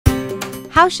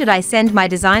How should I send my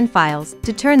design files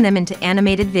to turn them into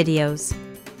animated videos?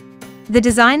 The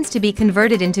designs to be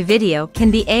converted into video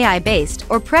can be AI-based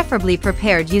or preferably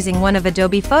prepared using one of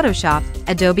Adobe Photoshop,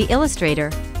 Adobe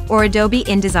Illustrator, or Adobe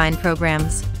InDesign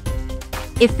programs.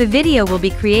 If the video will be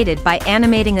created by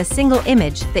animating a single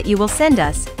image that you will send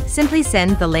us, simply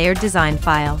send the layered design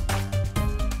file.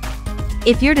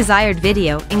 If your desired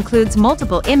video includes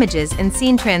multiple images and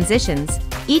scene transitions,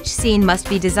 each scene must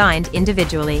be designed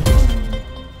individually.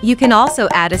 You can also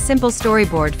add a simple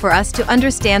storyboard for us to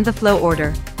understand the flow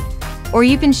order, or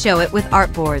you can show it with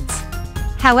artboards.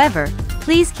 However,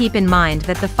 please keep in mind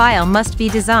that the file must be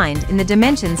designed in the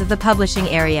dimensions of the publishing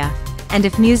area, and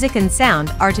if music and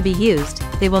sound are to be used,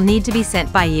 they will need to be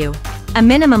sent by you. A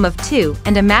minimum of 2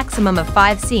 and a maximum of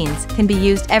 5 scenes can be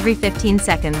used every 15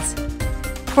 seconds.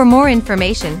 For more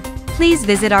information, please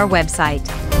visit our website.